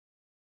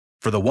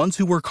For the ones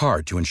who work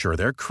hard to ensure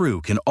their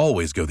crew can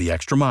always go the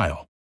extra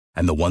mile,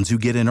 and the ones who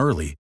get in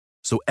early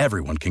so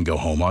everyone can go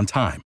home on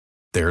time,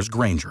 there's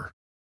Grainger,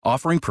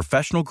 offering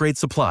professional-grade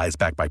supplies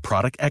backed by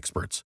product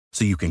experts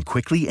so you can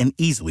quickly and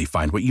easily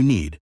find what you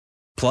need.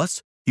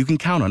 Plus, you can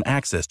count on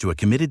access to a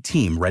committed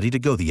team ready to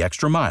go the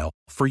extra mile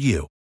for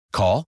you.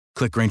 Call,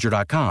 click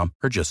Grainger.com,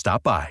 or just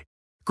stop by.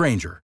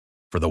 Grainger,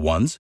 for the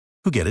ones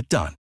who get it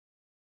done.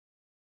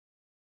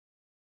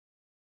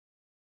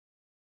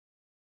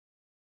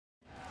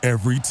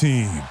 Every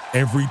team,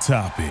 every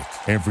topic,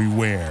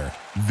 everywhere.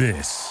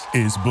 This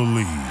is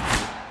Believe.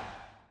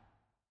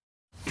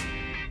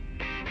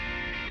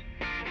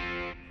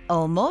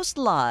 Almost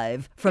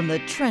live from the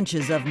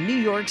trenches of New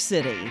York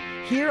City,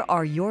 here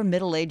are your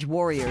middle-aged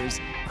warriors,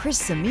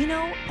 Chris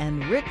Cimino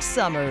and Rick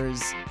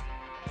Summers.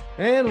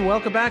 And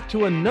welcome back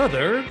to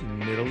another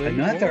Middle-aged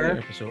Warrior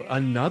episode.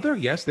 Another?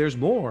 Yes, there's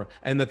more.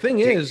 And the thing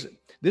is,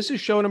 this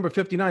is show number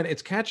 59.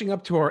 It's catching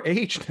up to our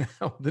age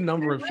now, the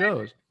number of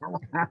shows.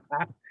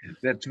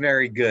 That's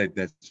very good.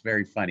 That's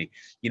very funny.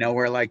 You know,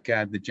 we're like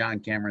the John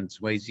Cameron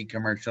Swayze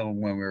commercial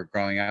when we were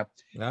growing up.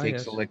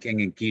 Takes a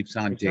licking and keeps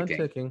on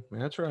ticking.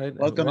 That's right.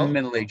 Welcome to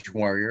Middle-aged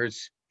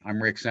Warriors.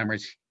 I'm Rick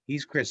Summers.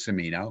 He's Chris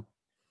Cimino.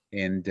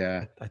 And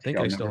I think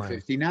I still am.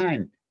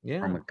 59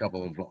 from a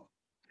couple of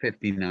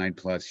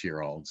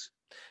 59-plus-year-olds.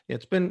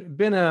 It's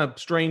been a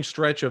strange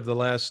stretch of the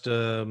last,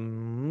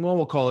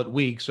 we'll call it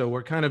week. So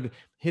we're kind of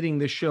hitting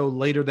this show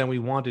later than we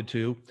wanted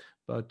to,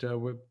 but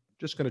we're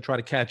just going to try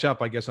to catch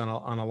up, I guess, on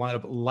a lot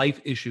of life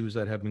issues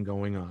that have been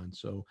going on.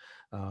 So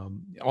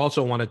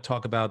also want to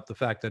talk about the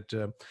fact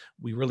that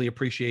we really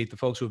appreciate the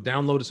folks who have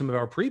downloaded some of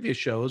our previous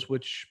shows,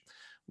 which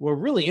were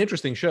really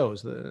interesting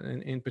shows.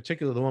 In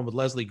particular, the one with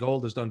Leslie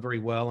Gold has done very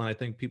well, and I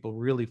think people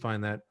really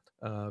find that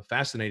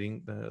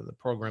fascinating, the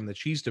program that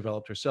she's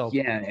developed herself.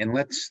 Yeah, and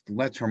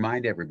let's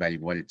remind everybody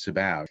what it's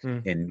about.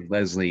 And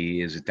Leslie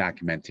is a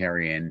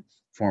documentarian,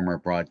 former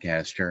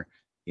broadcaster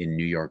in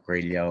New York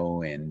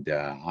radio and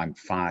on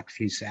Fox.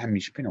 She's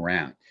been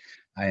around,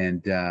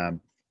 and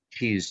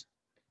she's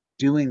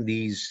doing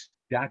these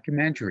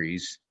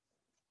documentaries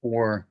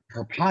for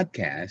her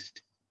podcast,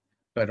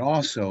 but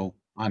also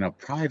on a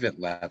private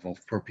level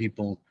for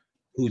people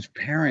whose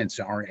parents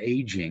are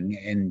aging,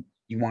 and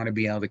you want to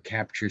be able to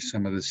capture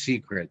some of the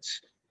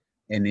secrets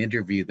and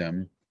interview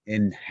them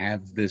and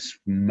have this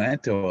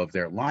memento of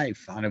their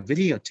life on a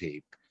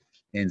videotape.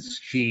 And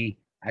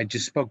I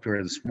just spoke to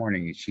her this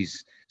morning, and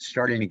she's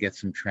starting to get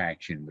some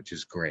traction, which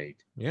is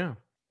great. Yeah.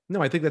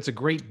 No, I think that's a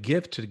great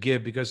gift to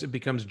give because it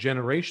becomes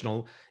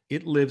generational.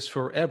 It lives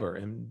forever.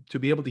 And to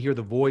be able to hear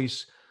the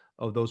voice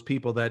of those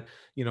people that,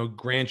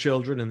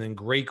 grandchildren and then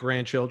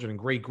great-grandchildren and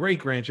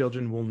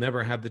great-great-grandchildren will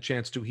never have the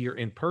chance to hear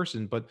in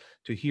person, but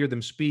to hear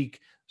them speak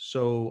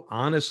so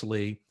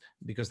honestly,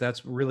 because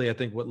that's really, I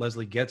think, what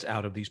Leslie gets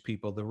out of these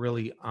people, the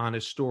really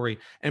honest story.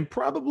 And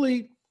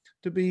probably,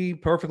 to be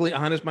perfectly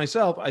honest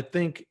myself, I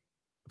think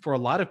for a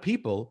lot of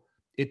people,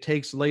 it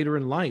takes later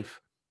in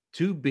life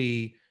to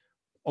be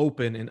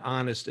open and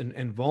honest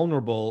and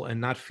vulnerable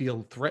and not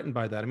feel threatened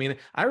by that. I mean,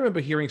 I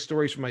remember hearing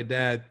stories from my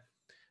dad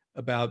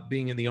about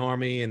being in the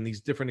Army and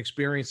these different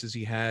experiences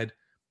he had.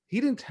 He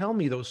didn't tell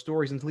me those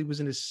stories until he was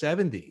in his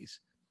 70s.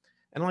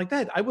 And like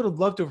that, I would have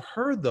loved to have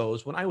heard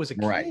those when I was a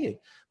kid,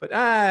 but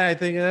I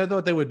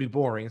thought they would be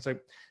boring. It's like,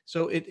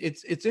 so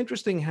it's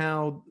interesting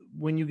how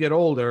when you get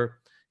older,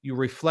 you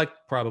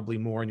reflect probably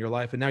more in your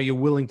life, and now you're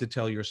willing to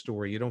tell your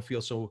story. You don't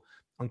feel so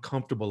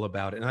uncomfortable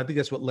about it. And I think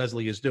that's what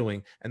Leslie is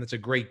doing. And it's a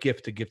great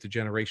gift to give to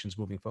generations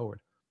moving forward.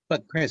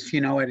 But Chris, you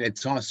know what?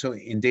 It's also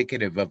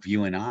indicative of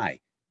you and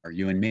I, or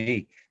you and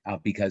me,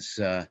 because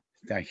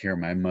I hear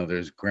my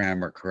mother's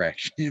grammar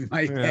correction in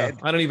my head.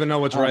 I don't even know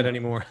what's right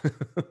anymore.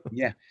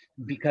 Yeah,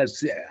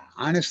 because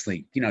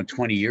honestly,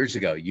 20 years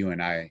ago, you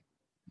and I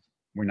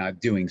were not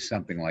doing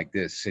something like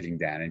this, sitting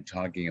down and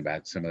talking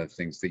about some of the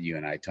things that you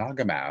and I talk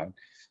about,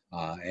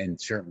 and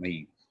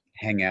certainly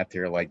hang out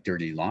there like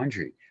dirty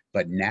laundry.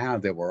 But now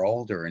that we're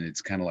older, and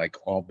it's kind of like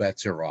all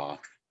bets are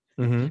off,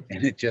 and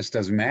it just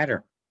doesn't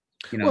matter.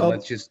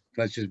 Let's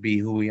just be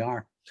who we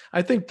are.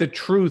 I think the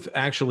truth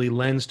actually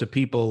lends to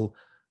people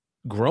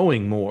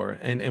growing more,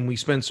 and we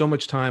spend so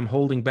much time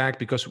holding back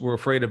because we're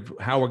afraid of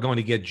how we're going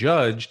to get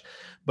judged.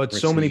 But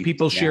so many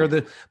people share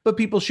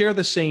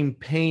the same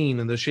pain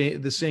and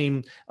the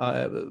same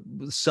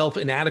self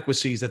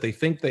inadequacies that they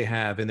think they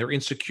have and their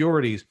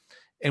insecurities.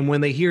 And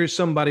when they hear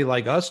somebody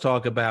like us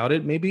talk about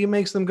it, maybe it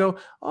makes them go,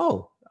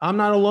 "Oh, I'm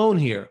not alone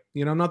here.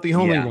 I'm not the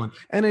only one."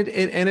 And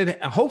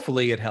it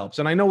hopefully it helps.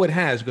 And I know it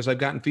has, because I've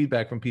gotten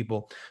feedback from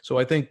people. So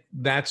I think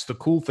that's the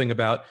cool thing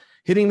about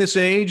hitting this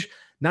age,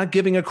 not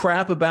giving a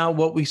crap about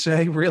what we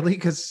say, really,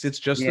 because it's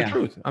just the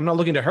truth. I'm not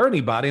looking to hurt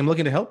anybody. I'm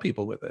looking to help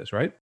people with this,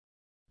 right?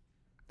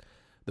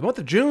 The month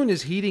of June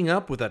is heating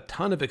up with a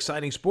ton of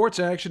exciting sports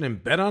action,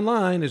 and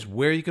BetOnline is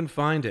where you can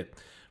find it.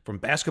 From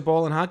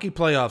basketball and hockey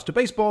playoffs to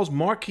baseball's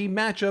marquee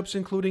matchups,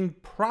 including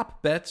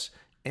prop bets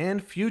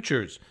and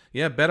futures.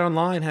 Yeah,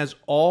 BetOnline has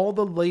all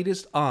the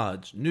latest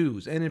odds,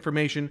 news, and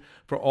information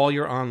for all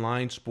your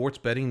online sports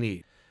betting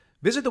needs.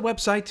 Visit the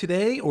website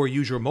today or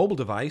use your mobile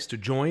device to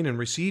join and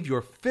receive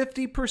your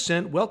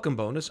 50% welcome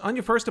bonus on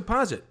your first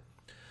deposit.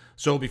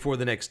 So before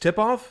the next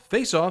tip-off,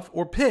 face-off,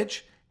 or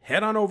pitch,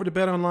 head on over to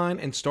BetOnline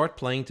and start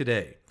playing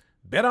today.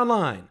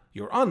 BetOnline,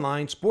 your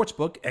online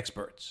sportsbook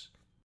experts.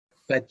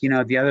 But,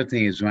 the other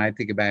thing is when I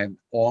think about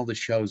all the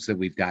shows that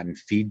we've gotten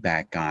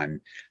feedback on,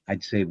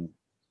 I'd say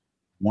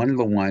one of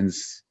the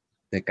ones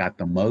that got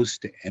the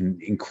most and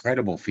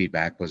incredible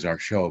feedback was our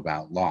show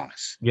about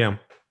loss. Yeah.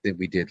 That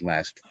we did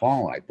last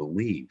fall, I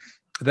believe.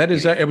 That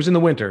is, it was in the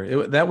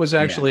winter. That was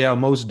actually our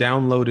most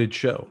downloaded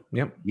show.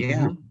 Yep.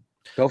 Yeah. Mm-hmm.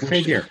 Go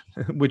figure.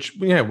 Which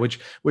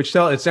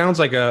it sounds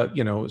like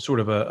a, sort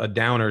of a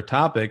downer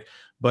topic,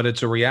 but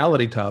it's a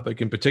reality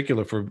topic in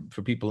particular for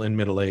people in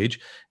middle age.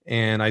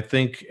 And I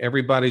think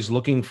everybody's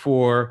looking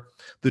for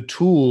the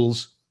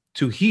tools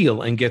to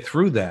heal and get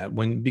through that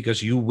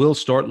because you will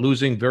start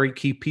losing very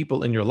key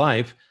people in your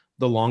life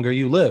the longer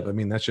you live. I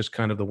mean, that's just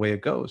kind of the way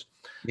it goes.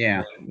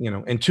 Yeah.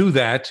 And to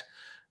that,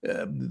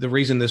 the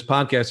reason this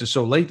podcast is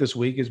so late this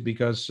week is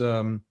because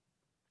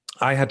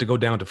I had to go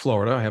down to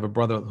Florida. I have a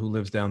brother who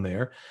lives down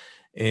there.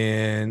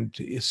 And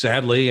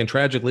sadly and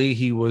tragically,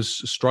 he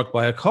was struck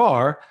by a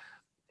car.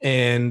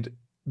 And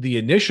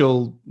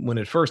when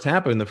it first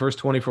happened, the first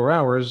 24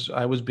 hours,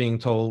 I was being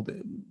told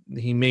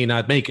he may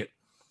not make it.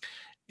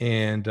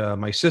 And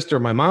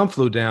my mom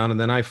flew down, and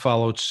then I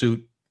followed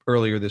suit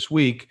earlier this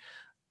week.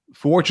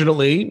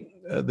 Fortunately,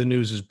 the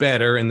news is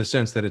better in the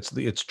sense that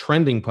it's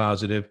trending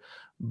positive,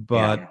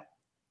 but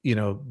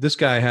this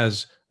guy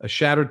has a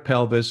shattered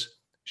pelvis,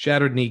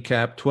 shattered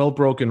kneecap, 12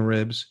 broken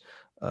ribs,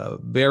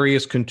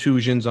 various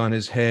contusions on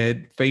his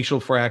head, facial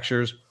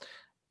fractures.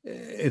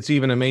 It's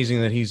even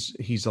amazing that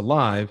he's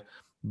alive,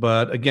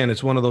 but again,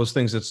 it's one of those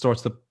things that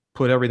starts to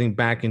put everything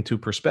back into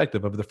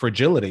perspective of the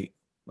fragility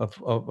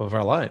of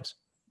our lives.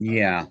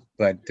 Yeah,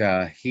 but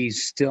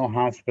he's still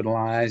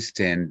hospitalized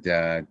and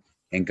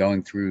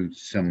going through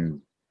some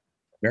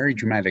very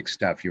dramatic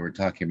stuff. You were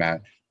talking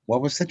about,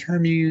 what was the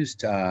term you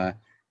used? ICU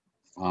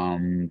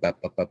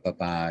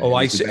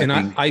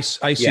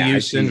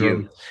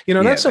syndrome.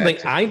 That's something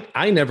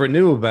I never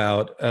knew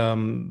about,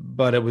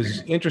 but it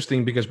was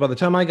interesting because by the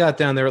time I got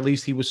down there, at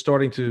least he was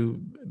starting to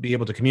be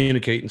able to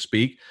communicate and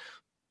speak.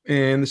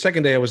 And the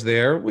second day I was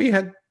there, we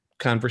had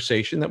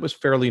conversation that was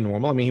fairly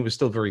normal. I mean, he was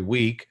still very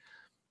weak,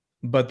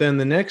 but then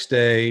the next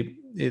day,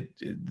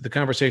 the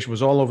conversation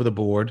was all over the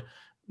board.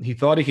 He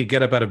thought he could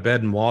get up out of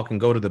bed and walk and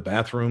go to the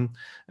bathroom.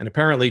 And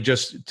apparently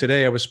just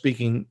today I was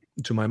speaking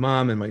to my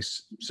mom and my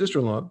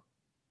sister-in-law,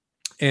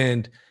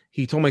 and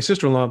he told my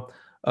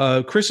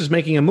sister-in-law, Chris is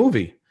making a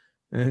movie.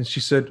 And she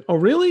said, "Oh,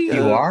 really?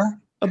 You are?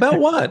 About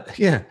what?"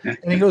 Yeah.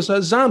 And he goes,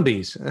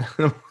 "Zombies."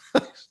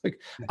 Like,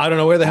 I don't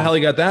know where the hell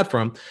he got that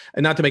from.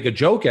 And not to make a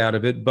joke out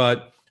of it,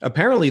 but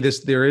apparently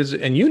there is,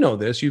 and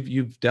this,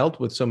 you've dealt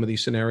with some of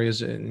these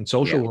scenarios in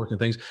social work and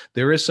things.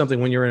 There is something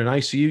when you're in an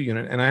ICU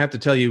unit. And I have to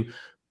tell you,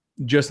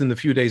 just in the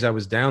few days I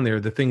was down there,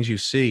 the things you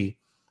see,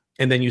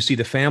 and then you see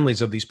the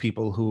families of these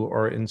people who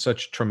are in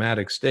such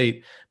traumatic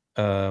state.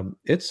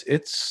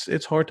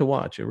 It's hard to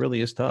watch. It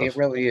really is tough. It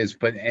really is.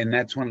 And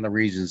that's one of the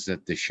reasons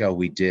that the show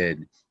we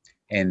did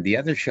and the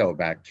other show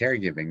about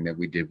caregiving that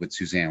we did with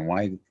Suzanne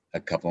White a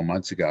couple of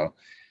months ago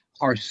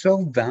are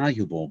so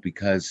valuable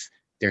because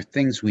they're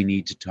things we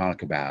need to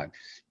talk about.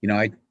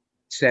 I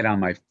said on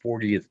my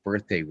 40th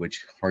birthday,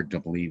 which hard to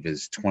believe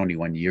is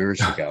 21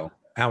 years ago,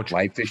 ouch.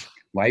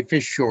 Life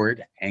is short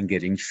and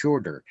getting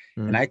shorter.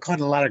 And I caught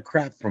a lot of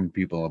crap from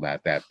people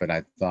about that, but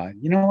I thought,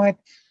 you know what?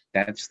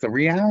 That's the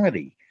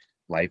reality.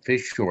 Life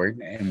is short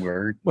and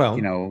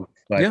the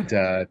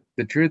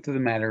truth of the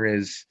matter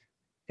is,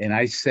 and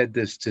I said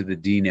this to the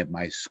dean at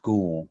my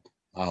school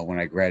when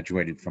I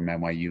graduated from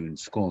NYU in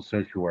school of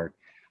social work,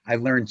 I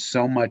learned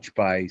so much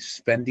by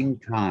spending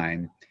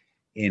time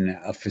in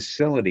a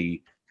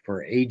facility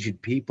for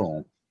aged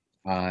people,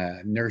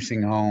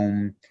 nursing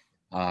home,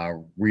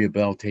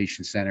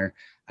 rehabilitation center.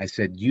 I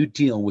said, you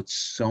deal with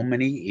so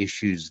many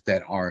issues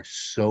that are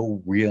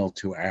so real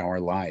to our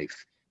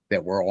life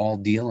that we're all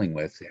dealing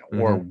with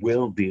or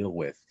will deal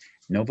with.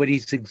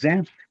 Nobody's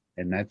exempt.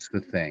 And that's the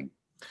thing.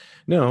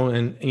 No.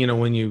 And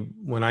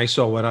when I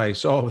saw what I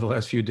saw over the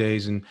last few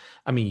days, and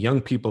I mean,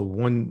 young people,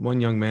 one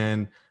young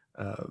man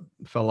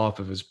fell off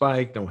of his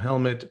bike, no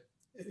helmet.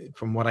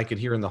 From what I could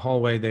hear in the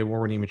hallway, they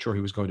weren't even sure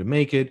he was going to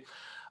make it.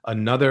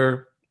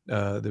 Another,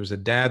 there was a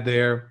dad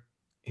there.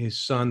 His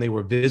son, they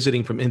were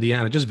visiting from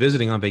Indiana, just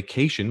visiting on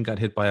vacation, got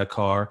hit by a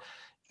car.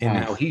 And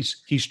now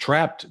he's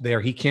trapped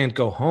there. He can't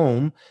go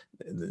home.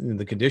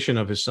 The condition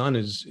of his son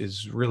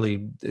is really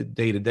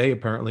day to day,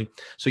 apparently.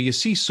 So you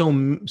see so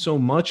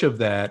much of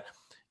that.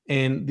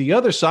 And the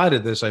other side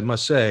of this, I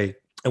must say,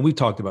 and we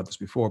talked about this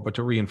before, but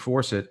to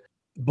reinforce it,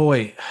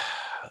 boy,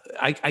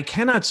 I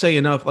cannot say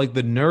enough, like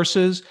the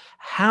nurses,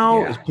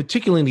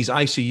 particularly in these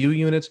ICU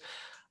units,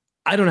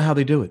 I don't know how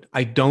they do it.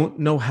 I don't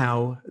know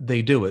how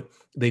they do it.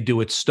 They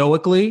do it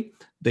stoically.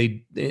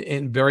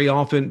 And very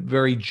often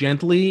very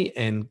gently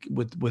and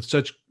with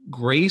such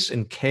grace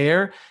and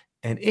care.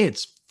 And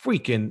it's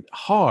freaking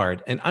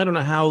hard. And I don't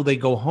know how they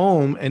go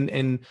home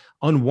and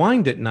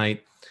unwind at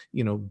night.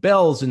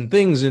 Bells and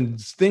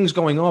things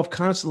going off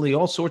constantly,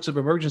 all sorts of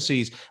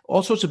emergencies,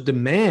 all sorts of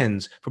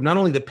demands from not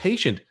only the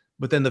patient,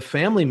 but then the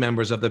family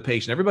members of the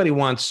patient. Everybody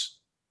wants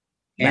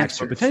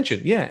maximum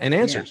attention. Yeah. And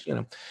answers,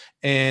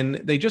 and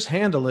they just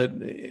handle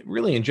it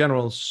really in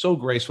general so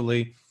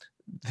gracefully.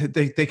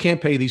 They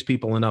can't pay these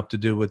people enough to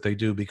do what they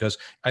do, because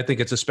I think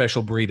it's a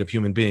special breed of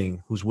human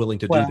being who's willing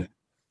to do that.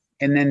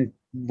 And then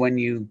when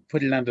you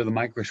put it under the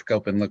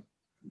microscope and look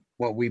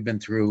what we've been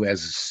through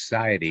as a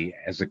society,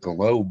 as a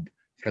globe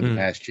for the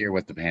past year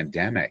with the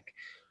pandemic.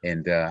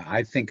 And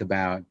I think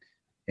about,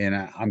 and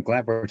I'm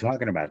glad we're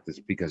talking about this,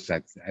 because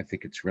I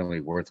think it's really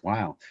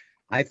worthwhile.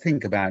 I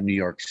think about New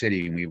York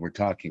City, and we were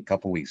talking a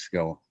couple weeks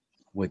ago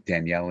with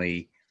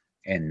Daniele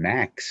and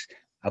Max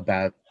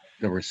about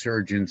the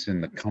resurgence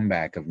and the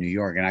comeback of New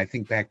York. And I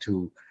think back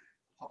to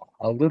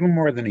a little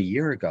more than a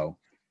year ago,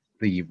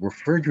 the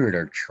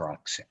refrigerator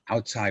trucks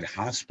outside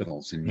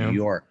hospitals in New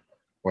York,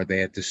 where they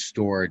had to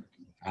store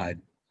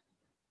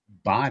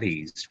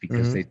bodies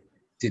because they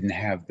didn't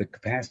have the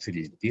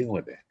capacity to deal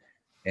with it.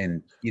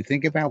 And you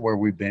think about where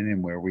we've been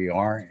and where we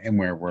are and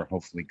where we're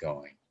hopefully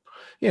going.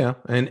 Yeah.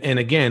 And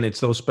again,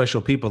 it's those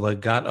special people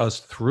that got us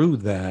through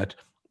that.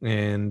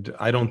 And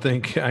I don't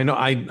think, I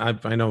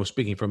know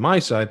speaking from my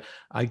side,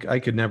 I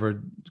could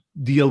never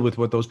deal with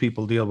what those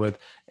people deal with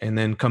and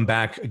then come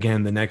back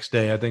again the next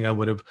day. I think I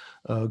would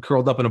have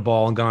curled up in a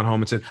ball and gone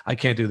home and said, I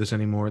can't do this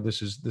anymore.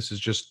 This is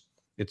just,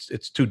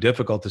 it's too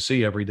difficult to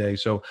see every day.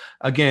 So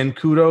again,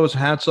 kudos,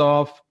 hats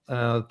off.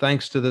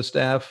 Thanks to the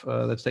staff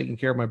that's taking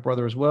care of my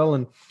brother as well.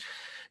 And,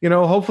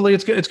 hopefully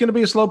it's going to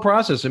be a slow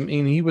process. I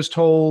mean, he was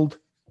told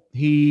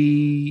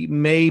he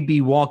may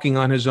be walking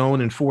on his own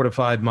in 4 to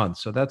 5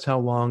 months. So that's how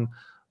long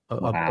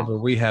of a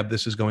rehab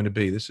this is going to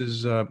be. This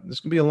is going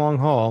to be a long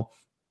haul,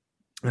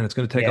 and it's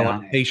going to take a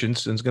lot of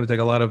patience, and it's going to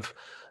take a lot of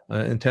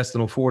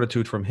intestinal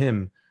fortitude from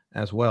him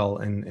as well.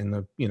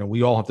 And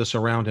we all have to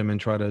surround him and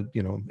try to,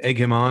 egg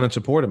him on and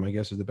support him, I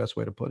guess is the best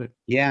way to put it.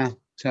 Yeah.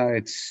 So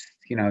it's,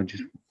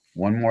 just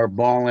one more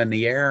ball in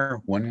the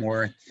air, one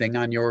more thing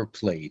on your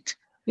plate.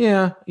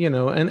 Yeah.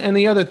 And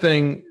the other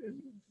thing,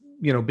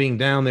 being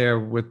down there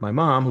with my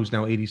mom, who's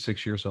now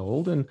 86 years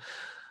old, and,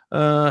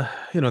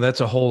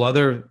 that's a whole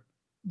other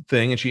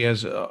thing. And she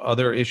has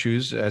other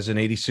issues as an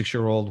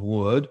 86-year-old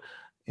would.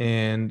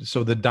 And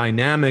so the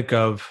dynamic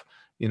of,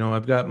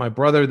 I've got my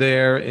brother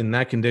there in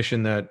that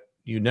condition that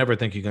you never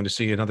think you're going to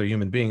see another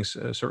human being,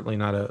 certainly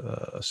not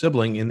a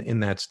sibling in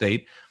that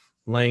state,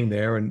 laying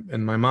there.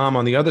 And my mom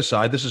on the other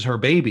side, this is her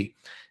baby.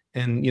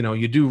 And,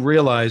 you do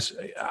realize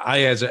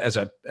as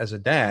a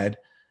dad,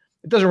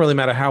 it doesn't really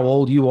matter how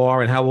old you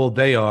are and how old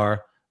they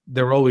are,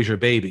 they're always your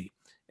baby.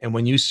 And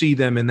when you see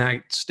them in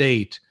that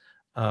state,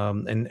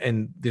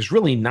 and there's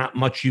really not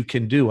much you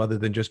can do other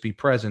than just be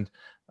present.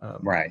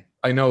 Right.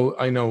 I know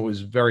it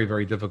was very,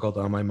 very difficult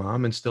on my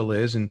mom, and still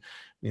is. And,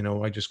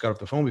 I just got off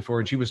the phone before,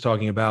 and she was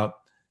talking about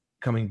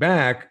coming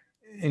back,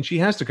 and she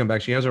has to come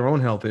back. She has her own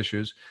health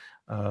issues,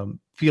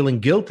 feeling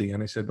guilty.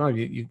 And I said, no,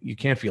 you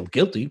can't feel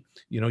guilty.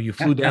 You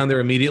flew down there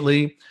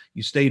immediately.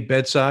 You stayed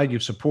bedside.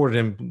 You've supported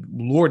him.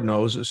 Lord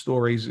knows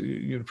stories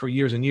for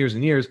years and years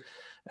and years.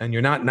 And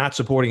you're not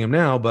supporting him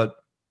now, but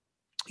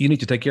you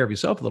need to take care of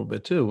yourself a little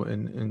bit too.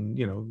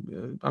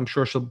 And I'm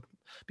sure she'll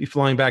be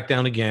flying back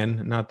down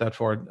again, not that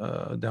far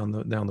down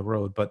the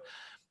road. But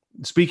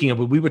speaking of,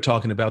 we were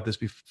talking about this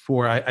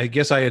before. I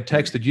guess I had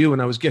texted you when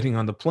I was getting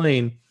on the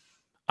plane.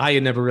 I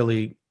had never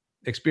really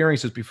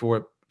experienced this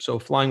before. So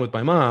flying with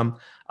my mom,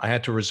 I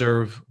had to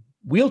reserve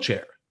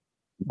wheelchair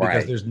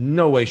because there's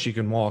no way she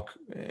can walk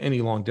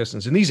any long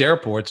distance. In these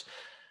airports,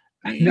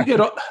 you get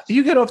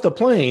off the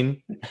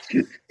plane,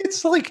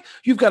 it's like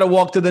you've got to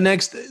walk to the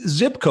next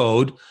zip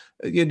code,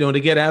 to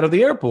get out of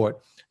the airport.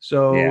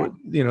 So,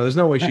 there's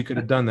no way she could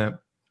have done that.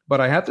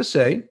 But I have to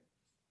say,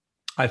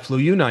 I flew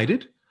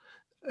United.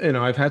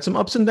 I've had some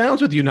ups and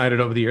downs with United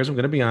over the years, I'm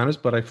going to be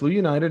honest, but I flew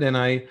United, and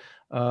I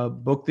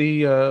booked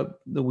the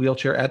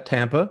wheelchair at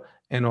Tampa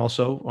and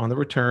also on the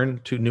return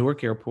to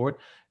Newark Airport.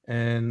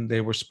 And they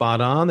were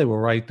spot on. They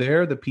were right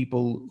there. The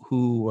people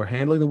who were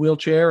handling the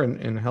wheelchair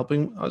and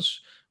helping us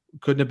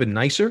couldn't have been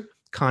nicer,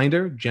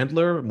 kinder,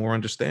 gentler, more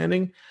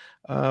understanding.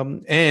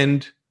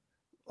 And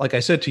like I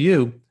said to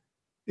you,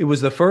 it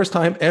was the first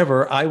time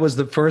ever I was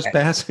the first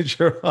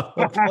passenger on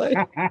the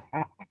plane.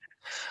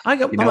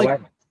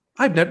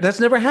 That's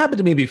never happened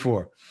to me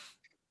before.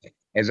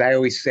 As I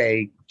always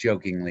say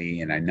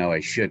jokingly, and I know I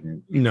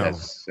shouldn't,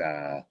 because,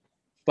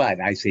 but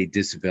I say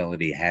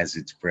disability has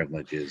its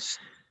privileges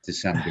to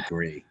some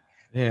degree.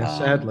 Yeah,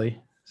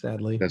 sadly.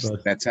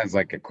 That sounds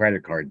like a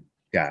credit card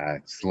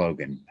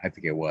slogan. I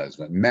think it was,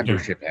 but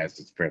membership has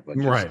its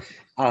privileges. Right.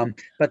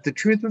 But the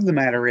truth of the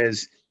matter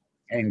is,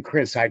 and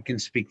Chris, I can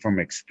speak from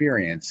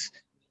experience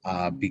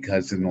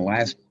because in the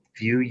last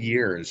few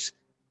years,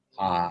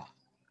 I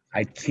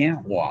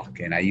can't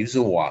walk and I use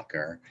a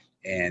walker.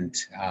 And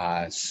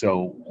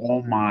so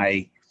all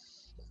my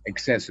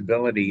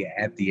accessibility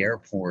at the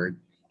airport,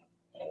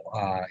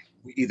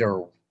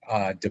 either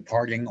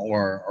departing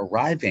or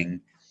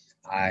arriving,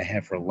 I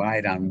have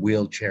relied on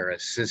wheelchair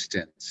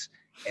assistance.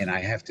 And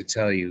I have to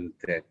tell you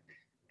that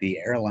the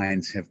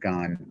airlines have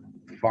gone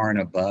far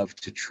and above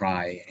to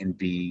try and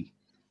be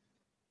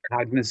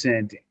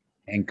cognizant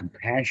and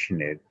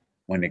compassionate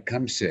when it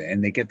comes to,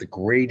 and they get the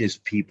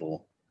greatest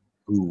people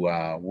who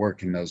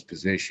work in those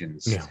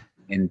positions. Yeah.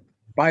 And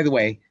by the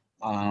way,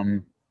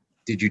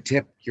 did you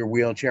tip your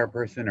wheelchair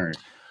person or?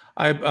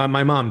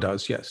 My mom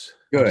does. Yes.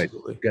 Good,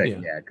 Absolutely. good.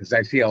 Yeah. Because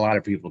I see a lot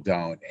of people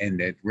don't.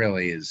 And it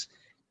really is,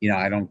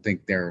 I don't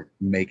think they're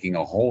making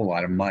a whole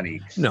lot of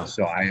money. No.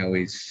 So I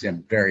always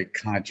am very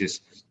conscious,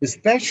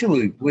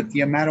 especially with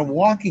the amount of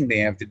walking they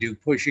have to do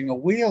pushing a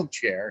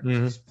wheelchair,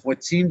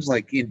 what seems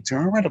like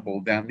interminable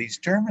down these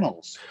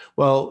terminals.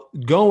 Well,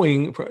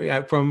 going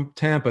from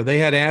Tampa, they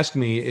had asked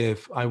me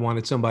if I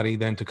wanted somebody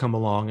then to come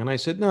along. And I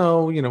said,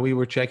 no, we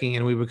were checking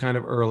in, we were kind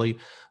of early.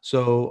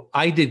 So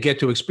I did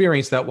get to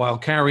experience that while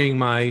carrying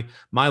my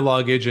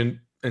luggage and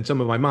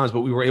some of my mom's,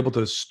 but we were able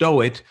to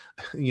stow it,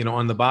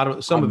 on the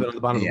bottom, some of it on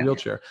the bottom of the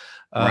wheelchair.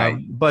 Right.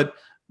 But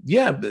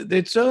yeah,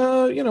 it's,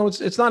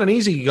 it's not an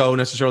easy go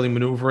necessarily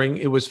maneuvering.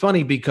 It was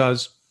funny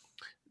because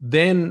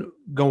then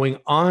going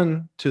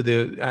on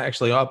to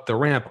actually up the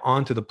ramp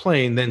onto the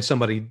plane, then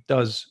somebody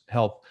does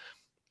help.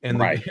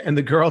 And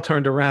the girl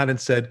turned around and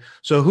said,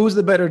 so who's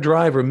the better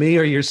driver, me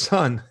or your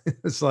son?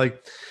 It's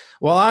like,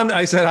 well,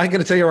 I said, I'm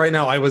going to tell you right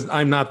now,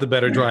 I'm not the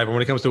better driver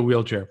when it comes to a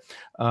wheelchair.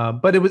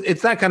 But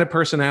it's that kind of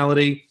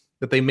personality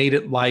that they made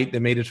it light, they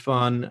made it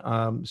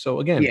fun. So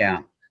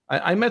again,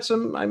 I met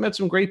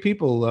some great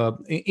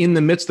people in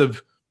the midst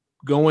of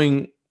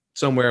going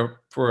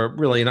somewhere for a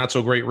really not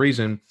so great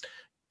reason.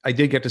 I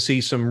did get to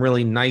see some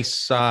really nice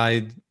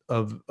side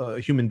of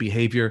human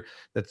behavior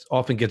that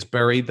often gets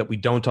buried, that we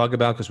don't talk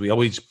about because we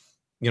always,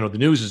 the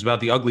news is about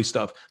the ugly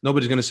stuff.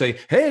 Nobody's going to say,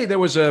 hey, there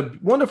was a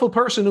wonderful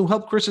person who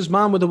helped Chris's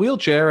mom with a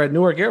wheelchair at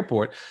Newark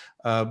Airport.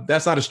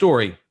 That's not a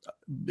story.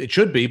 It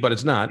should be, but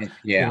it's not.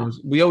 Yeah.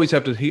 We always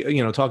have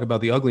to, talk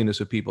about the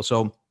ugliness of people.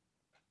 So,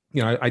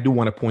 I do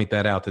want to point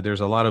that out, that there's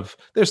still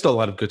a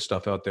lot of good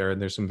stuff out there.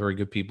 And there's some very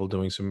good people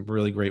doing some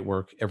really great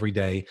work every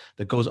day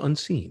that goes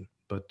unseen.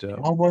 But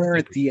while we're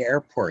at the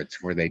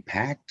airports, were they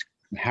packed?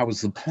 How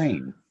was the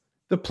plane?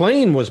 The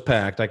plane was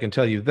packed. I can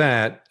tell you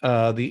that.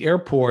 The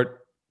airport,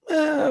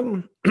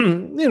 I'd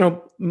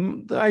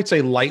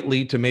say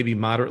lightly to maybe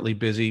moderately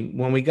busy.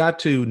 When we got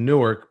to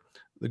Newark,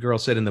 the girl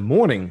said in the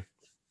morning,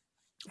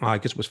 I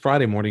guess it was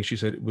Friday morning, she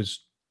said it was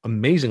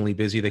amazingly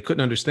busy. They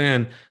couldn't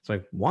understand. It's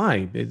like,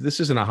 why? This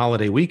isn't a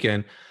holiday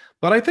weekend.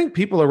 But I think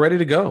people are ready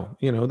to go.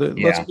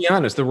 Let's be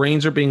honest, the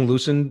reins are being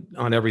loosened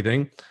on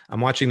everything. I'm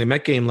watching the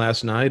Met game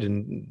last night,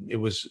 and it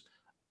was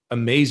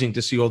amazing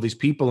to see all these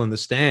people in the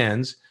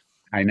stands.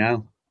 I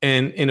know.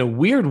 And in a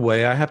weird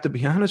way, I have to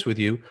be honest with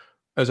you,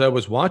 as I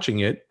was watching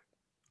it,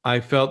 I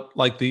felt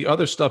like the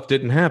other stuff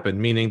didn't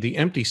happen, meaning the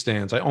empty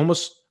stands. I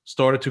almost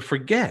started to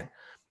forget.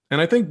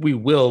 And I think we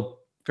will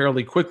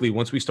fairly quickly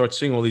once we start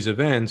seeing all these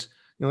events.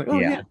 You're like, oh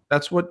yeah,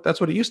 that's what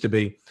it used to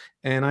be.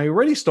 And I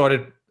already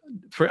started.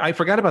 I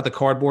forgot about the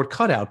cardboard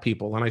cutout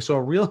people, and I saw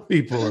real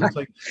people. And it's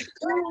like,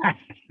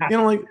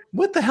 like,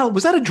 what the hell?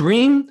 Was that a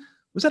dream?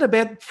 Was that a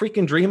bad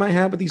freaking dream I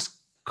had with these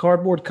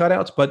cardboard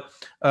cutouts? But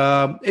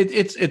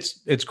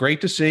it's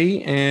great to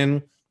see,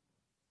 and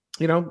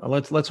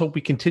let's hope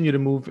we continue to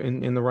move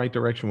in the right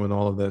direction with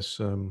all of this.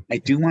 I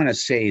do want to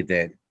say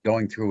that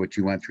going through what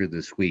you went through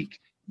this week,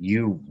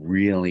 you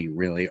really,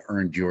 really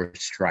earned your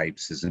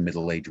stripes as a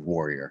middle-aged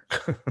warrior.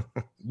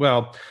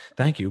 Well,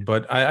 thank you.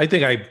 But I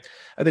think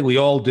we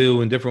all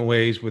do in different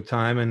ways with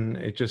time. And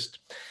it just,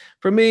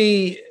 for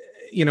me,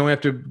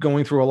 after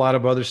going through a lot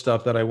of other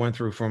stuff that I went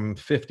through from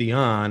 50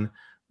 on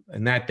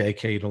in that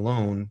decade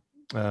alone,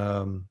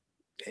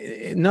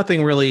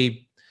 nothing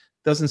really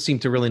doesn't seem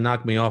to really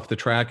knock me off the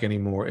track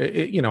anymore.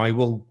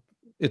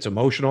 It's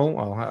emotional.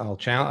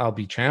 I'll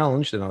be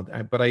challenged,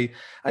 but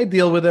I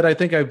deal with it. I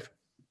think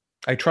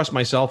I trust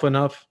myself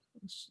enough,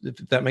 if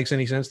that makes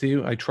any sense to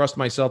you. I trust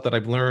myself that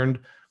I've learned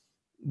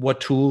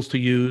what tools to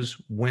use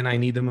when I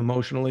need them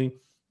emotionally,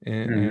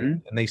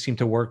 and they seem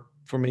to work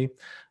for me.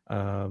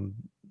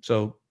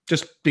 So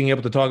just being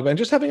able to talk about it, and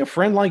just having a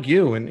friend like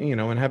you, and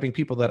and having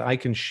people that I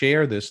can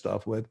share this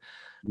stuff with,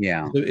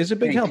 is a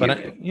big help. But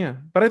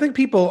I think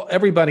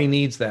everybody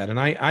needs that, and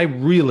I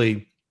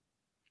really,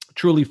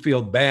 truly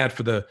feel bad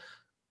for the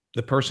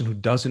person who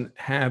doesn't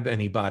have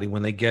anybody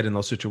when they get in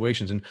those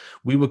situations. And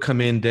we would come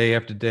in day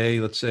after day,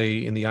 let's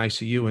say in the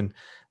ICU, and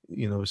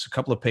it was a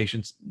couple of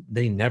patients,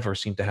 they never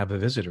seemed to have a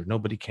visitor.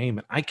 Nobody came.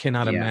 And I can't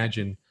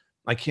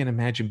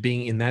imagine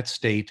being in that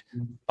state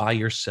by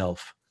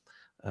yourself.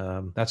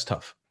 That's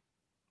tough.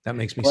 That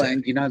makes me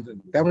sad.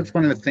 And that was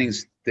one of the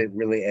things that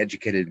really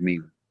educated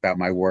me about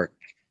my work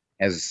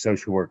as a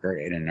social worker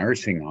in a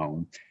nursing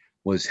home,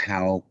 was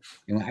how,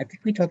 I think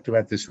we talked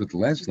about this with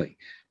Leslie,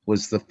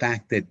 was the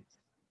fact that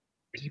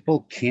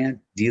people can't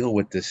deal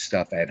with this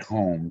stuff at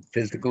home,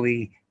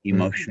 physically,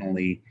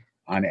 emotionally,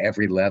 on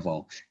every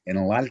level. And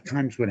a lot of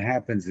times what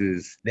happens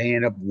is they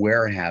end up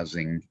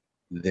warehousing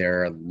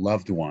their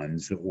loved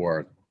ones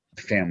or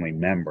family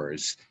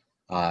members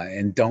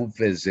and don't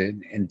visit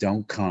and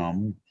don't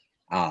come.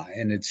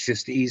 And it's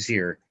just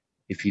easier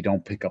if you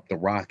don't pick up the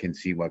rock and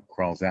see what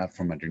crawls out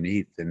from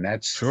underneath. And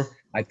that's, Sure.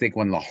 I think,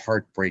 one of the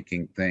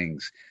heartbreaking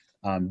things.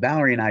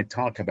 Valerie and I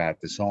talk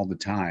about this all the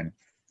time,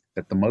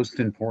 that the most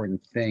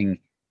important thing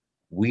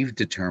we've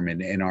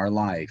determined in our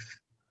life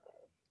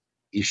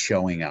is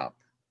showing up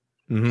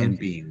and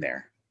being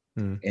there.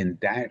 And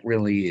that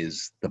really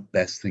is the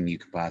best thing you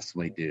could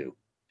possibly do.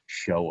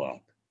 Show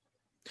up.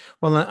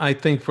 Well, I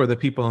think for the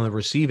people on the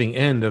receiving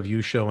end of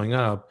you showing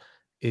up,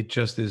 it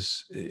just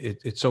is,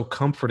 it's so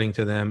comforting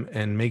to them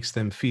and makes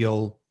them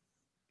feel,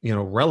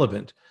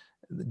 relevant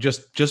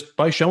just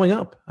by showing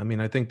up. I mean,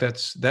 I think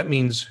that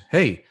means,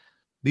 hey,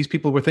 these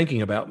people were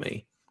thinking about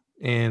me.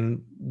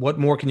 And what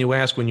more can you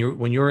ask when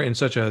you're in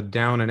such a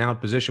down and out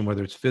position,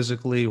 whether it's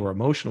physically or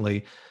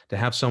emotionally, to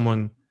have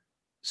someone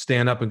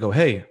stand up and go,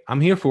 hey,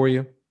 I'm here for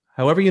you.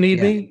 However you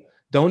need me,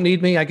 don't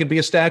need me. I can be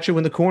a statue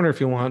in the corner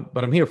if you want,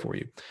 but I'm here for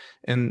you.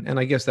 And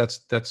I guess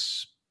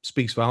that's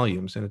speaks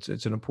volumes, and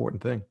it's an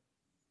important thing.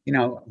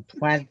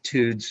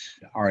 Platitudes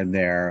are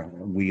there.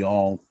 We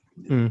all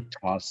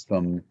toss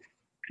them,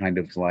 kind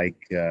of like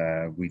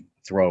we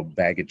throw a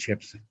bag of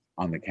chips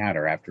on the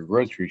counter after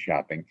grocery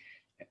shopping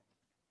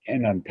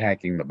and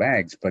unpacking the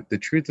bags. But the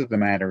truth of the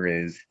matter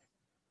is,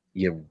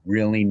 you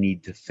really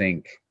need to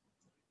think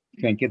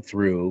it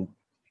through,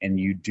 and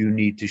you do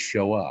need to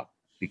show up,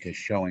 because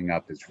showing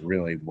up is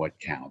really what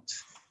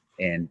counts.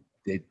 And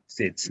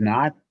it's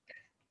not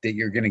that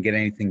you're going to get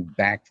anything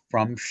back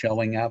from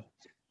showing up,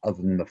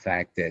 other than the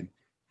fact that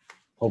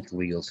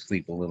hopefully you'll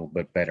sleep a little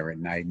bit better at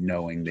night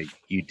knowing that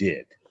you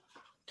did.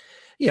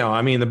 Yeah,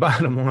 I mean, the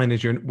bottom line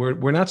is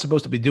we're not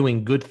supposed to be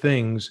doing good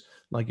things,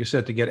 like you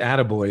said, to get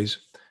attaboys.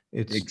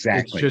 It's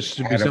exactly. It's just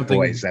to be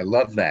something. I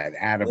love that.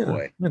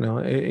 Attaboy.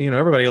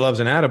 Everybody loves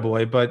an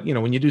attaboy, but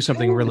when you do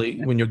something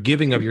really, when you're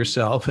giving of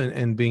yourself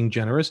and being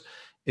generous,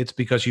 it's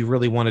because you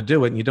really want to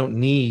do it, and you don't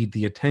need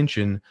the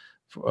attention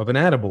of an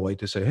attaboy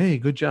to say, hey,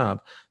 good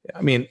job.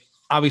 I mean,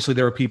 obviously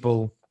there are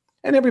people,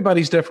 and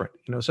everybody's different.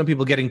 Some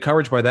people get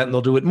encouraged by that and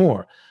they'll do it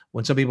more.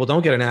 When some people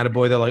don't get an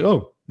attaboy, they're like,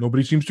 oh,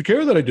 nobody seems to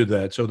care that I did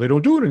that, so they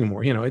don't do it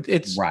anymore.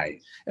 It's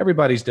right.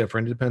 Everybody's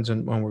different. It depends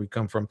on where we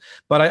come from.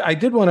 But I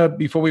did want to,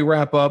 before we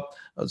wrap up,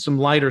 some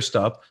lighter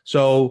stuff.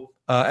 So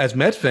as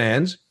Met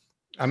fans,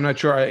 I'm not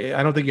sure,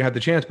 I don't think you had the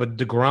chance, but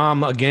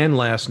DeGrom again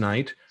last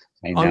night.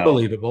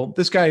 Unbelievable.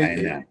 This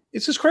guy,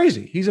 it's just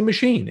crazy. He's a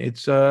machine.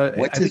 It's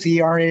what's his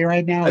ERA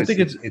right now? I think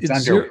it's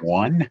under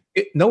 1.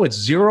 No, it's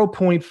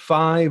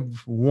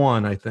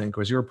 0.51, I think,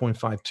 or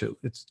 0.52.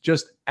 It's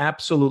just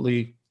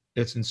absolutely,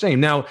 it's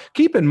insane. Now,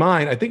 keep in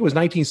mind, I think it was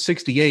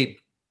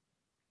 1968.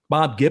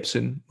 Bob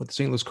Gibson with the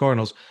St. Louis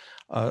Cardinals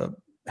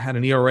had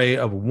an ERA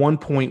of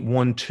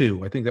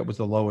 1.12. I think that was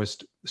the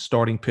lowest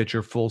starting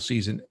pitcher full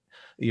season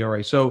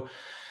ERA. So,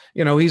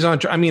 he's on.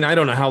 I mean, I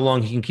don't know how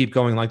long he can keep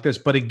going like this.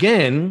 But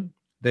again,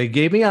 they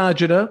gave me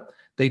Ajita.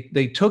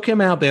 They took him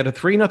out. They had a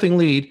 3-0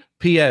 lead.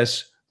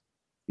 P.S.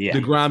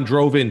 DeGrom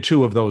drove in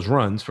 2 of those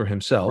runs for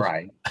himself.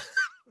 Right.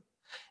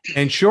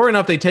 And sure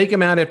enough, they take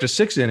him out after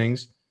 6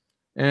 innings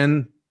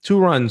and 2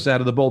 runs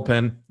out of the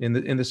bullpen in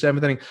the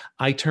 7th inning.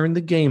 I turned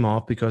the game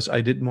off because I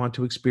didn't want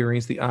to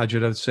experience the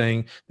Ajita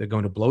saying they're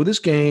going to blow this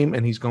game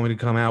and he's going to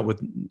come out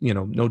with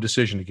no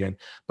decision again.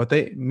 But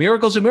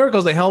miracles and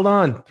miracles, they held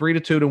on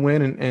 3-2 to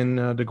win, and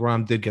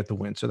DeGrom did get the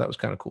win. So that was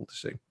kind of cool to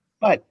see.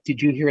 But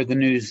did you hear the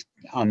news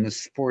on the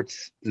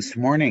sports this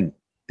morning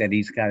that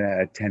he's got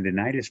a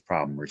tendonitis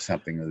problem or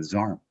something with his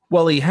arm?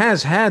 Well, he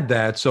has had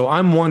that, so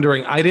I'm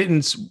wondering.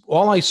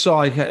 All I saw,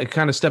 I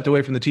kind of stepped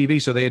away from the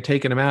TV, so they had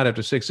taken him out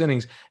after 6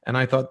 innings, and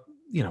I thought,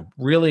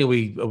 really,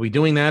 are we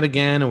doing that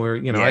again? Or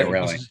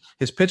really.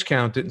 His pitch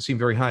count didn't seem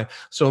very high,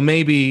 so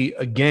maybe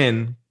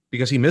again,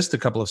 because he missed a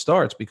couple of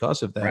starts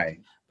because of that.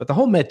 Right. But the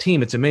whole Met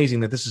team, it's amazing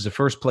that this is a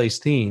first place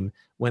team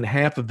when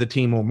half of the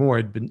team or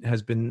more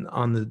has been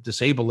on the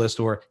disabled list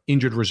or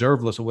injured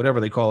reserve list or whatever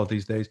they call it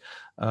these days.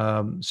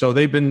 So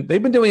they've been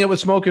doing it with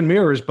smoke and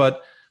mirrors,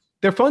 but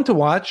they're fun to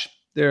watch.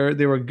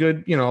 They were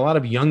good, a lot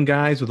of young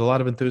guys with a lot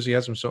of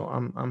enthusiasm. So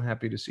I'm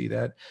happy to see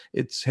that.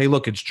 Hey,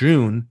 look, it's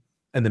June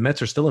and the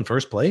Mets are still in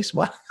first place.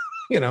 Well,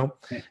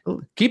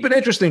 keep it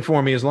interesting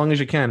for me as long as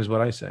you can, is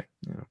what I say.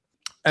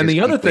 And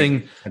the other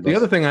thing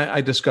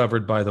I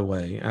discovered, by the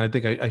way, and I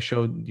think I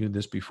showed you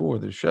this before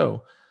the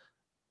show.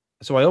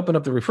 So I opened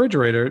up the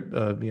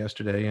refrigerator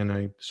yesterday and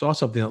I saw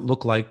something that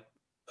looked like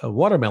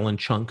watermelon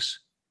chunks,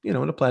 in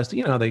a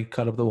plastic. How they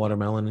cut up the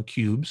watermelon in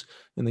cubes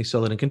and they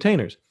sell it in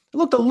containers. It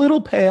looked a little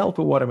pale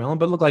for watermelon,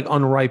 but it looked like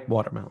unripe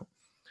watermelon.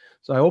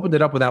 So I opened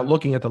it up without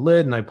looking at the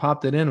lid and I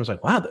popped it in. I was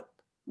like, wow,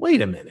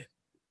 wait a minute.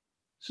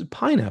 This is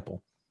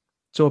pineapple.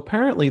 So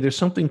apparently there's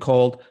something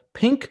called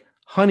pink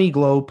honey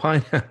glow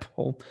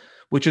pineapple,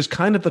 which is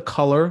kind of the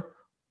color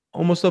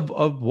almost of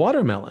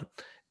watermelon.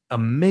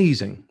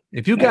 Amazing.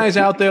 If you guys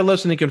out there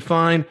listening can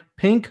find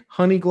pink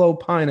honey glow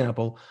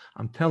pineapple,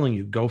 I'm telling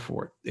you, go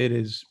for it.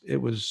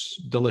 It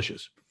was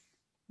delicious.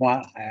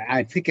 Well,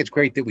 I think it's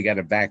great that we got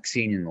a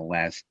vaccine in the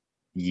last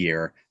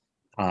year.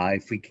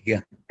 if we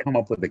could come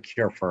up with a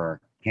cure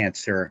for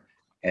cancer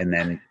and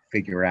then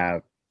figure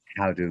out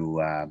how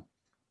to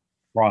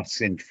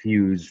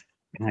cross-infuse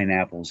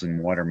pineapples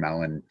and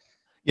watermelon.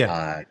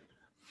 Yeah.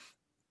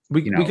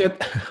 We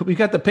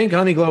got the pink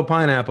honey glow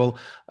pineapple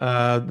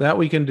that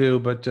we can do,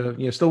 but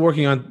still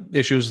working on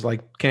issues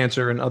like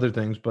cancer and other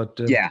things. But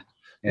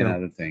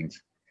other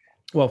things.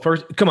 Well,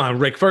 first, come on,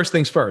 Rick. First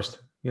things first.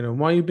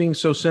 Why are you being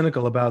so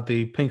cynical about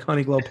the pink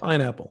honey glow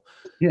pineapple?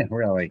 Yeah,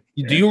 really.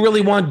 Do you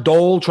really want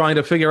Dole trying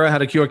to figure out how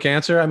to cure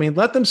cancer? I mean,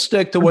 let them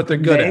stick to what they're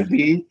good at.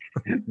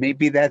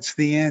 Maybe that's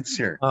the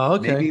answer. Oh,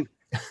 okay.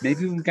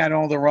 Maybe we've got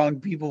all the wrong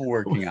people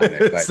working on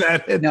it.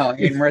 But no,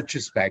 in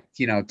retrospect,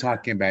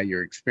 talking about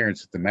your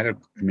experience with the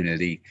medical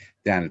community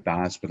down at the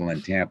hospital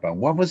in Tampa.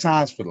 What was the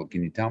hospital?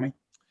 Can you tell me?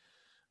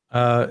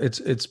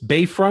 It's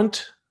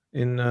Bayfront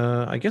in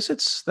I guess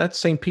that's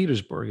St.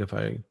 Petersburg.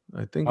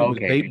 I think it was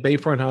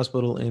Bayfront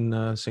Hospital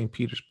in St.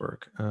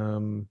 Petersburg.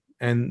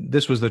 And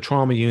this was the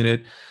trauma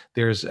unit.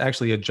 There's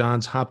actually a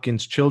Johns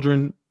Hopkins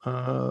Children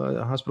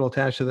hospital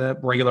attached to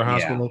that, regular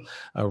hospital,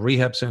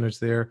 rehab centers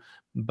there.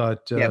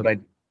 But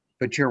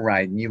you're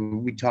right.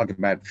 And we talk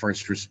about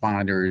first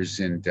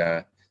responders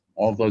and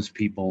all those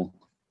people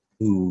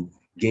who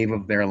gave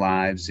of their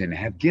lives and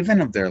have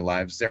given of their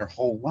lives their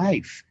whole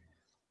life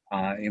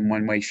in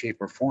one way, shape,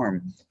 or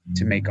form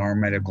to make our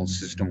medical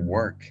system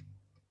work.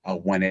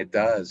 When it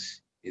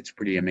does, it's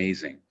pretty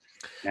amazing.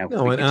 Now, if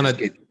we could just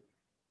get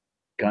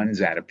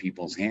guns out of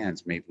people's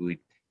hands, maybe we'd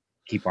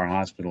keep our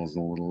hospitals a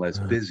little less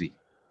busy.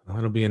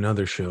 That'll be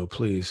another show,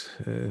 please.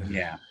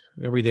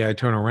 Every day I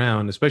turn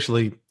around,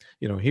 especially,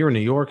 here in New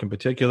York in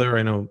particular.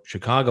 I know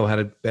Chicago had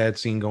a bad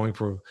scene going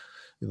for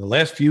the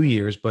last few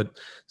years, but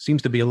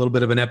seems to be a little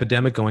bit of an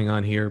epidemic going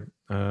on here.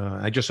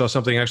 I just saw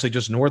something actually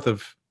just north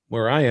of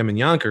where I am in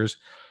Yonkers.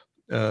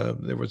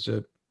 There was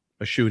a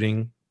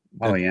shooting,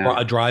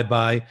 a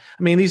drive-by.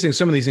 I mean,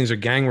 some of these things are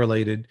gang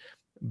related,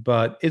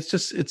 but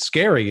it's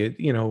scary.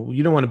 You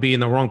don't want to be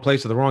in the wrong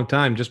place at the wrong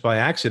time just by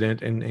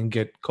accident and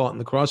get caught in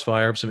the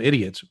crossfire of some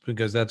idiots,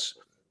 because that's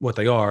what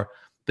they are,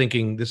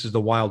 thinking this is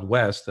the Wild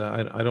West.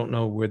 I don't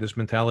know where this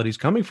mentality is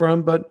coming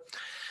from, but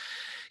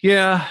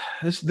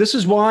this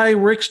is why,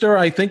 Rickster,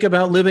 I think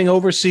about living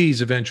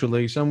overseas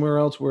eventually, somewhere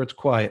else where it's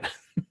quiet.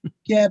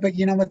 Yeah, but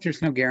you know what?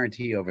 There's no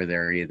guarantee over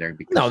there either.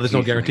 No, there's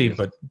no guarantee,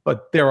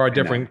 but there are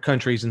different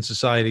countries and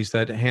societies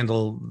that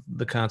handle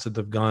the concept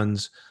of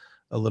guns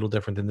a little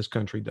different than this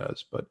country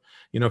does. But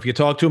if you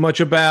talk too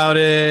much about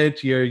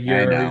it, you're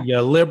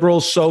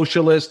liberal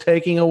socialist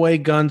taking away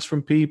guns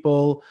from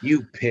people.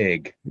 You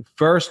pig.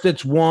 First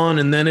it's one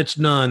and then it's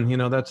none.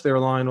 That's their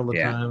line all the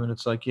time. And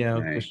it's like,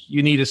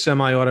 you need a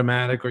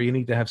semi-automatic, or you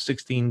need to have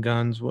 16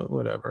 guns,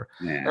 whatever.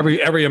 Yeah.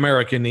 Every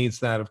American needs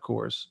that, of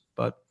course.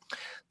 But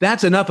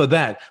that's enough of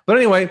that. But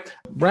anyway,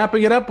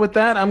 wrapping it up with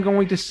that, I'm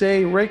going to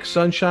say, Rick,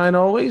 sunshine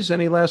always.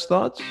 Any last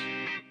thoughts?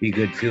 Be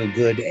good, feel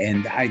good.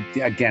 And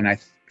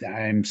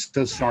I'm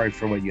so sorry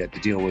for what you had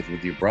to deal with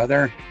your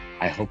brother.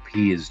 I hope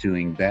he is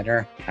doing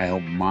better. I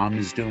hope mom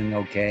is doing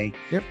okay.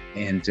 Yep.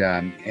 And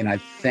I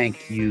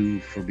thank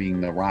you for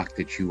being the rock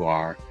that you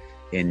are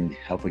in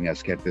helping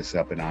us get this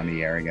up and on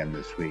the air again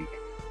this week.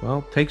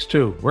 Well, takes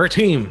two. We're a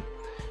team.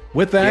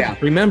 With that,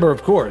 remember,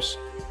 of course,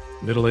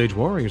 Middle Age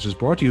Warriors is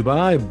brought to you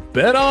by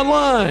Bet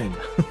Online.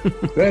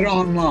 Bet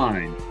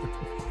Online.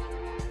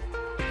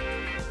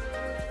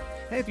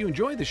 Hey, if you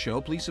enjoyed the show,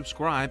 please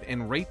subscribe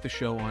and rate the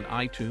show on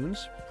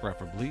iTunes,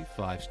 preferably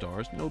 5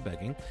 stars, no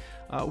begging.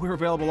 We're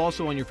available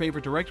also on your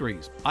favorite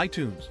directories: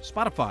 iTunes,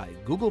 Spotify,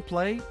 Google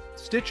Play,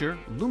 Stitcher,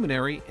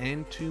 Luminary,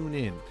 and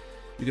TuneIn.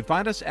 You can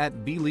find us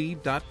at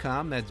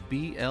Believe.com, that's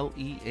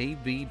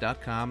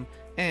BLEAV.com,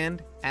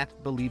 and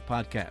at Believe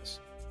Podcasts.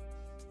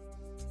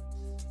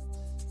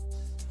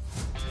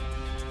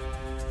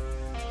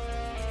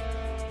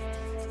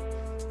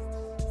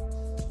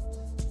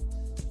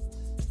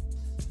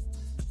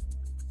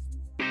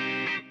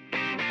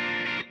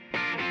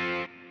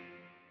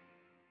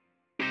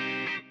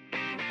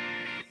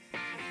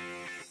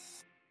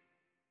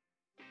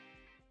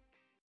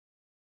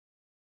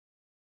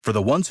 For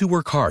the ones who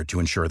work hard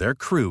to ensure their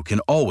crew can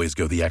always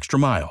go the extra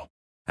mile,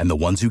 and the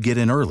ones who get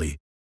in early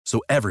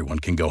so everyone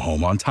can go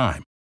home on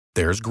time,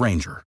 there's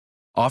Grainger,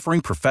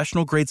 offering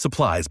professional-grade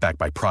supplies backed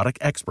by product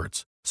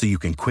experts so you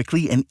can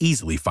quickly and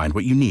easily find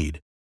what you need.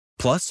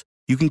 Plus,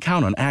 you can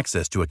count on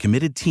access to a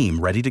committed team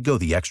ready to go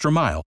the extra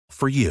mile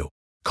for you.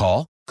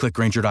 Call, click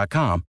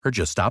Grainger.com, or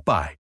just stop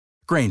by.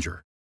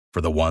 Grainger,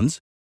 for the ones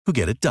who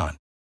get it done.